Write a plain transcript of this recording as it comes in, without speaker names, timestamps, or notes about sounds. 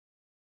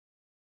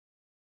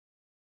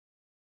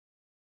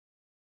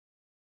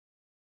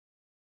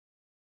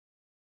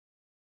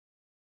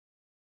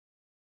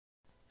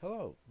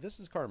Hello, this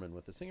is Carmon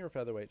with the Singer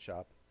Featherweight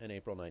Shop and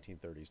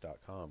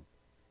April1930s.com.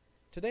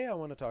 Today I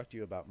want to talk to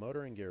you about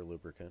motor and gear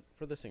lubricant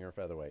for the Singer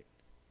Featherweight.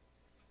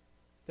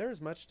 There is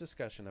much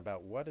discussion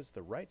about what is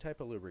the right type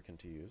of lubricant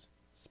to use,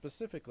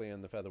 specifically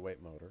in the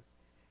featherweight motor,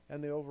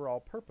 and the overall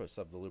purpose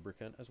of the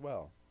lubricant as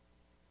well.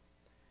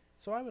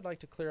 So I would like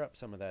to clear up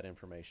some of that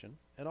information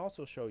and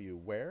also show you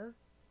where,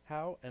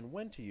 how, and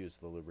when to use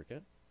the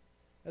lubricant,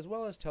 as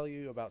well as tell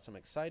you about some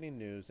exciting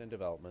news and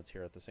developments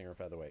here at the Singer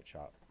Featherweight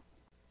Shop.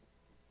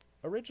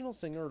 Original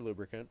Singer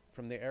lubricant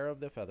from the era of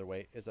the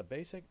featherweight is a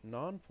basic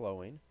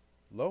non-flowing,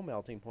 low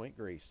melting point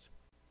grease.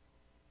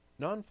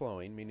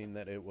 Non-flowing meaning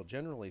that it will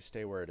generally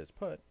stay where it is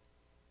put,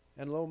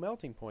 and low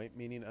melting point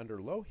meaning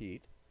under low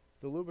heat,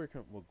 the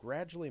lubricant will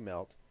gradually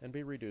melt and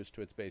be reduced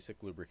to its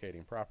basic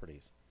lubricating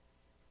properties.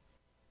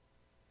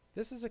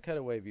 This is a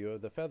cutaway view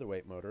of the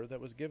featherweight motor that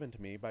was given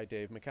to me by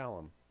Dave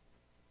McCallum,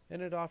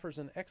 and it offers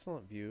an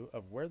excellent view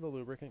of where the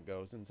lubricant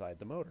goes inside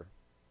the motor.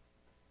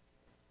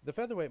 The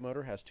featherweight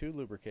motor has two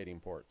lubricating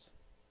ports,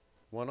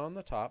 one on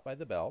the top by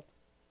the belt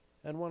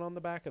and one on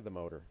the back of the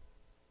motor.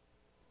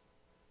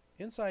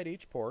 Inside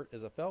each port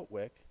is a felt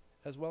wick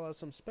as well as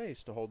some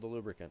space to hold the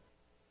lubricant.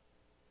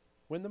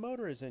 When the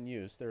motor is in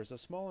use, there is a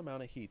small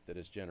amount of heat that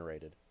is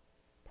generated,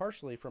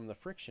 partially from the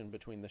friction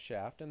between the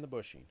shaft and the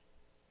bushing,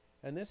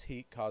 and this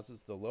heat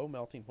causes the low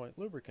melting point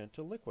lubricant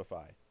to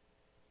liquefy,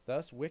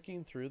 thus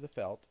wicking through the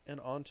felt and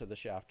onto the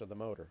shaft of the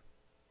motor.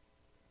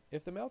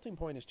 If the melting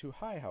point is too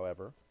high,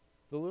 however,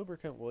 the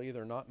lubricant will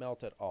either not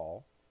melt at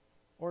all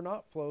or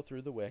not flow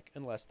through the wick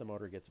unless the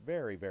motor gets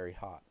very, very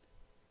hot.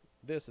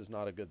 This is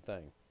not a good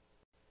thing.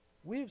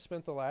 We have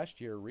spent the last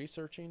year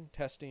researching,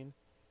 testing,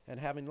 and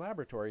having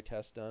laboratory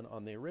tests done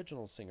on the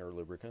original Singer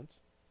lubricants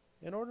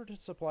in order to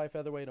supply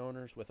featherweight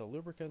owners with a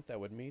lubricant that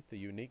would meet the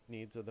unique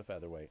needs of the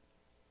featherweight.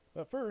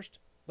 But first,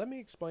 let me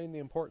explain the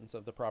importance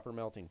of the proper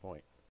melting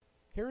point.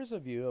 Here is a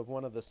view of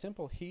one of the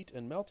simple heat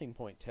and melting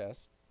point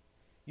tests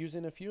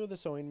using a few of the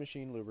sewing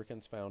machine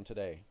lubricants found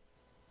today.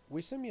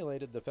 We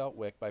simulated the felt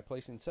wick by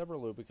placing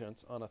several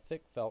lubricants on a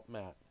thick felt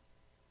mat,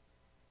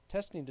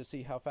 testing to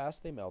see how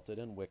fast they melted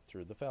and wicked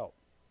through the felt.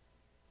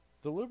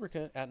 The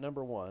lubricant at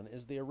number 1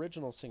 is the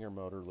original Singer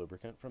motor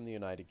lubricant from the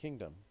United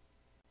Kingdom.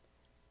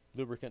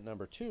 Lubricant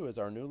number 2 is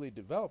our newly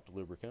developed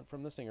lubricant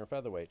from the Singer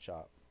Featherweight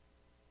Shop.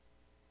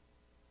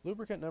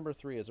 Lubricant number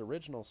 3 is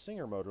original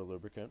Singer motor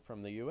lubricant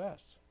from the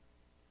US.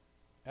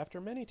 After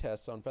many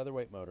tests on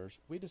featherweight motors,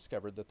 we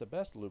discovered that the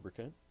best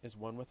lubricant is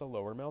one with a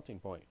lower melting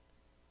point,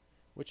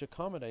 which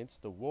accommodates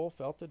the wool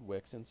felted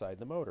wicks inside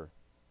the motor,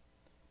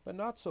 but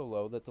not so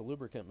low that the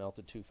lubricant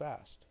melted too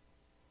fast.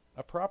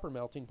 A proper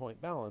melting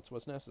point balance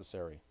was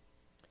necessary.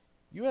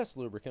 US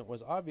lubricant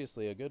was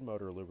obviously a good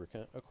motor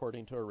lubricant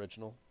according to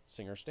original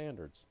Singer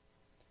standards,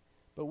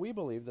 but we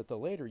believe that the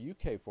later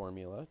UK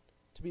formula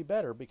to be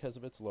better because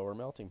of its lower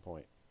melting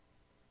point.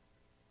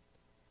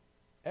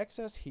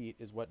 Excess heat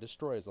is what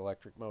destroys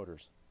electric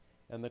motors,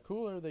 and the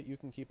cooler that you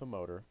can keep a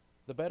motor,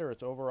 the better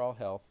its overall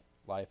health,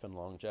 life, and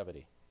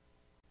longevity.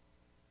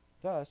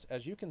 Thus,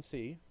 as you can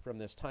see from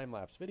this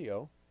time-lapse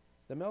video,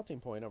 the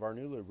melting point of our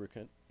new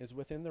lubricant is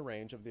within the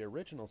range of the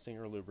original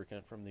Singer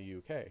lubricant from the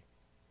UK.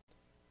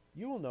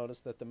 You will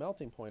notice that the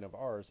melting point of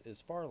ours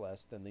is far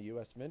less than the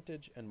US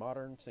vintage and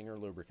modern Singer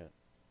lubricant,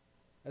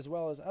 as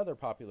well as other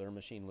popular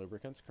machine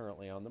lubricants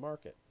currently on the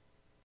market.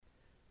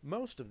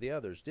 Most of the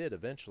others did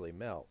eventually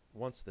melt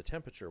once the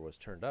temperature was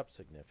turned up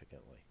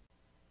significantly.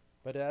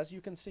 But as you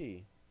can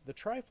see, the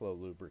Tri-Flow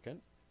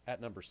lubricant at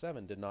number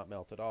 7 did not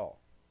melt at all.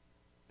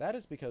 That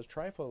is because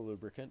Tri-Flow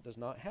lubricant does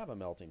not have a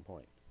melting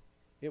point.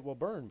 It will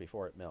burn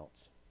before it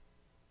melts.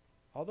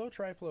 Although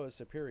Tri-Flow is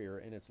superior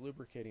in its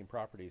lubricating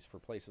properties for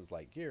places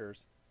like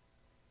gears,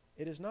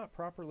 it is not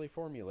properly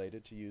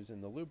formulated to use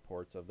in the lube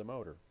ports of the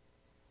motor.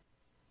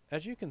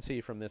 As you can see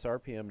from this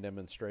RPM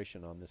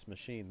demonstration on this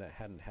machine that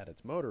hadn't had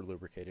its motor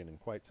lubricated in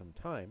quite some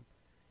time,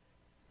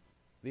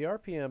 the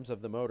RPMs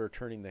of the motor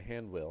turning the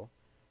hand wheel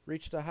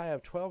reached a high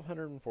of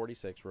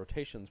 1246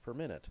 rotations per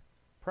minute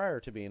prior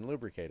to being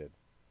lubricated.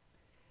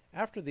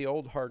 After the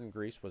old hardened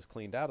grease was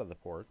cleaned out of the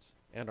ports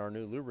and our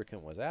new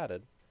lubricant was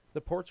added,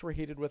 the ports were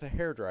heated with a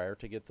hairdryer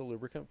to get the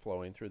lubricant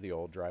flowing through the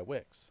old dry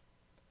wicks.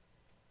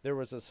 There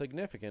was a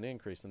significant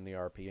increase in the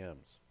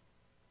RPMs,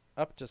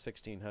 up to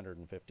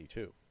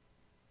 1652.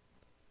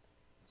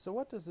 So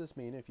what does this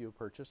mean if you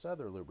purchase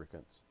other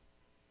lubricants?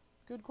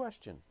 Good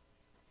question.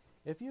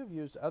 If you have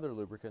used other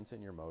lubricants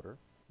in your motor,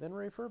 then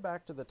refer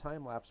back to the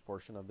time-lapse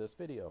portion of this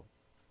video.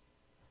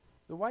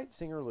 The white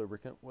Singer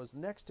lubricant was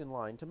next in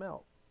line to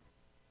melt,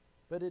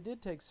 but it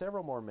did take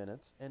several more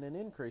minutes and an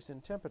increase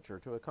in temperature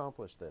to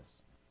accomplish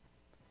this.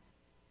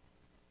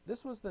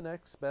 This was the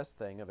next best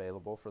thing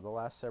available for the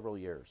last several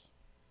years,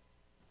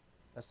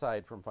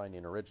 aside from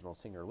finding original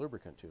Singer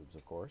lubricant tubes,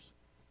 of course.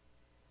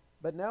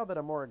 But now that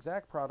a more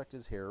exact product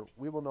is here,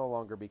 we will no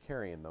longer be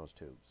carrying those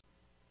tubes.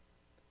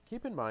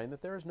 Keep in mind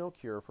that there is no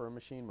cure for a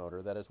machine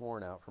motor that is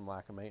worn out from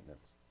lack of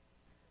maintenance,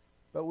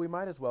 but we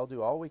might as well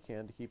do all we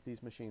can to keep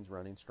these machines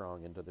running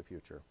strong into the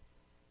future.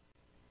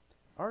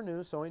 Our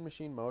new sewing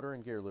machine motor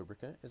and gear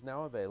lubricant is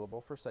now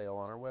available for sale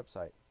on our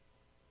website.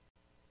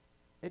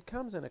 It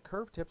comes in a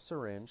curved tip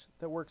syringe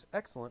that works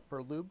excellent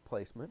for lube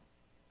placement,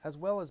 as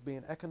well as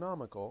being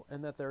economical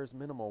in that there is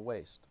minimal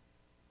waste.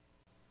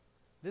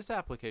 This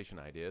application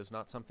idea is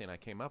not something I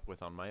came up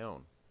with on my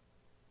own,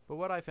 but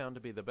what I found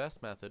to be the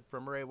best method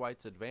from Ray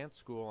White's Advanced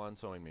School on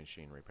Sewing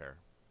Machine Repair.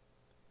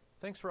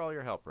 Thanks for all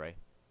your help, Ray.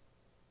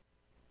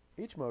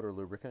 Each motor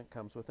lubricant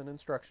comes with an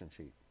instruction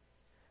sheet.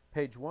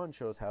 Page 1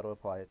 shows how to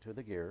apply it to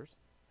the gears,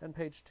 and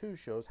page 2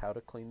 shows how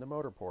to clean the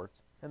motor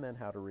ports and then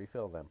how to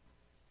refill them.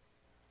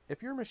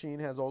 If your machine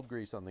has old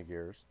grease on the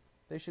gears,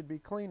 they should be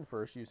cleaned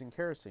first using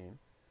kerosene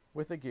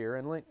with a gear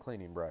and link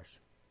cleaning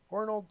brush,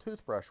 or an old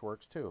toothbrush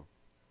works too.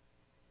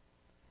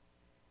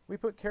 We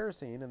put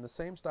kerosene in the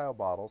same style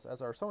bottles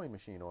as our sewing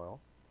machine oil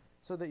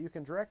so that you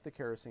can direct the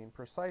kerosene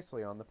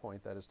precisely on the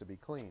point that is to be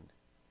cleaned.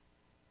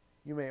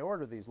 You may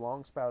order these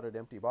long spouted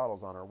empty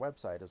bottles on our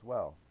website as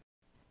well.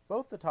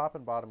 Both the top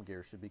and bottom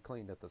gears should be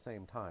cleaned at the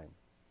same time.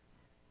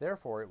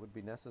 Therefore, it would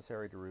be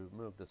necessary to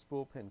remove the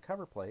spool pin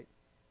cover plate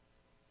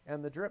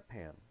and the drip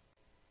pan.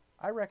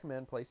 I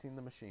recommend placing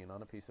the machine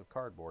on a piece of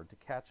cardboard to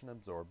catch and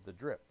absorb the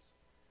drips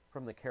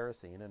from the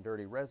kerosene and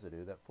dirty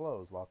residue that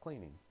flows while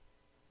cleaning.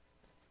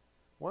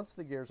 Once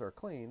the gears are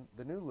clean,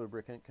 the new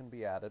lubricant can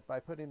be added by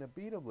putting a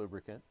bead of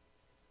lubricant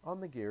on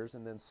the gears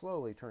and then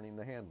slowly turning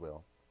the hand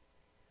wheel.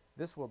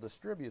 This will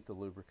distribute the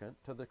lubricant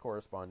to the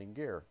corresponding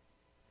gear.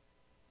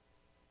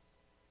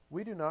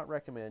 We do not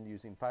recommend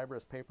using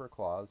fibrous paper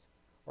cloths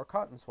or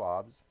cotton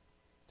swabs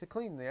to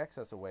clean the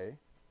excess away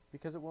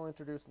because it will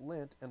introduce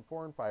lint and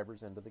foreign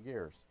fibers into the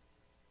gears.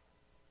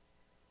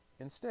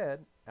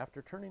 Instead,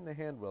 after turning the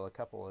hand wheel a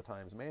couple of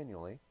times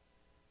manually,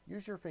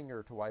 use your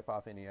finger to wipe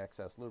off any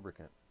excess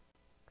lubricant.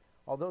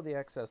 Although the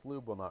excess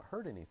lube will not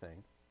hurt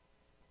anything,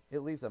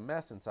 it leaves a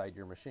mess inside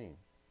your machine.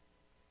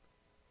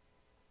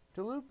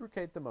 To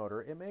lubricate the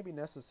motor, it may be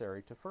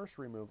necessary to first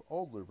remove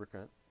old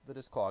lubricant that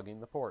is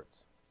clogging the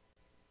ports.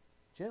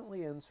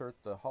 Gently insert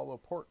the hollow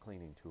port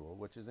cleaning tool,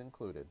 which is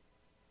included.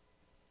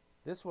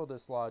 This will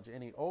dislodge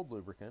any old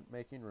lubricant,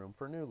 making room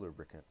for new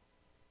lubricant.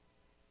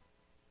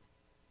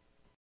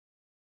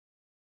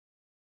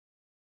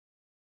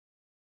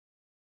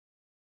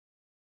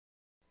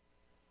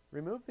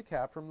 Remove the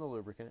cap from the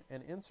lubricant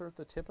and insert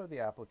the tip of the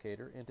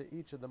applicator into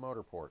each of the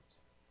motor ports.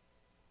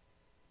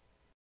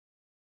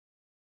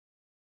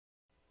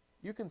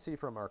 You can see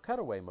from our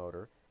cutaway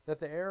motor that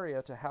the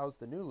area to house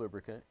the new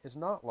lubricant is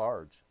not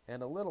large,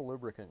 and a little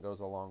lubricant goes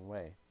a long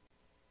way.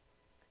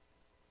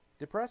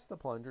 Depress the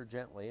plunger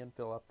gently and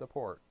fill up the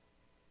port,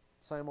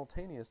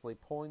 simultaneously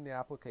pulling the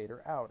applicator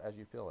out as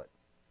you fill it.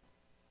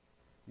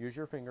 Use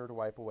your finger to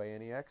wipe away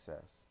any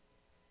excess,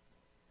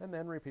 and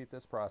then repeat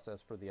this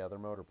process for the other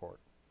motor port.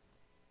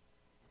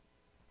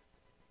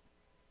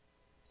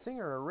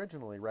 Singer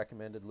originally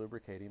recommended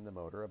lubricating the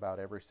motor about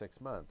every 6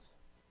 months,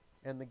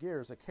 and the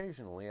gears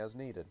occasionally as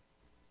needed.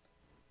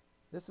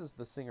 This is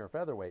the Singer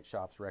Featherweight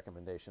shop's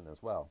recommendation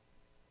as well.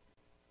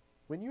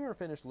 When you are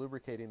finished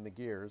lubricating the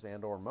gears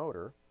and/or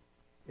motor,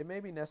 it may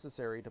be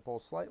necessary to pull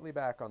slightly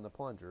back on the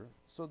plunger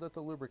so that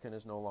the lubricant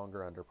is no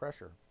longer under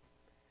pressure.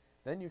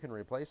 Then you can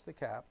replace the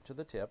cap to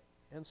the tip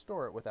and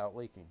store it without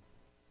leaking.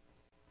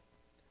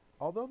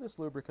 Although this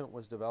lubricant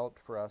was developed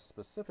for us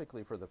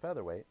specifically for the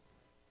Featherweight,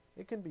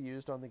 it can be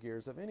used on the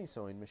gears of any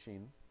sewing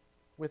machine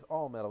with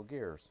all metal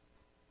gears,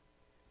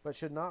 but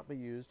should not be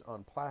used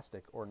on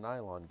plastic or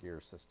nylon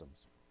gear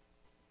systems.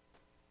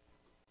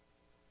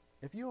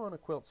 If you own a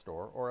quilt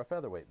store or a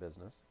featherweight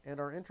business and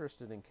are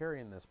interested in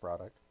carrying this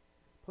product,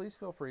 please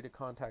feel free to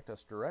contact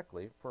us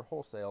directly for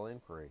wholesale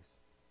inquiries.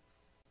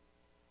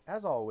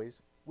 As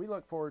always, we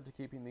look forward to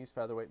keeping these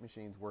featherweight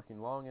machines working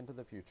long into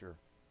the future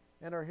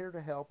and are here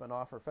to help and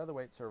offer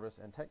featherweight service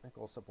and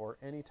technical support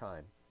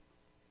anytime.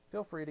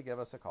 Feel free to give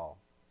us a call.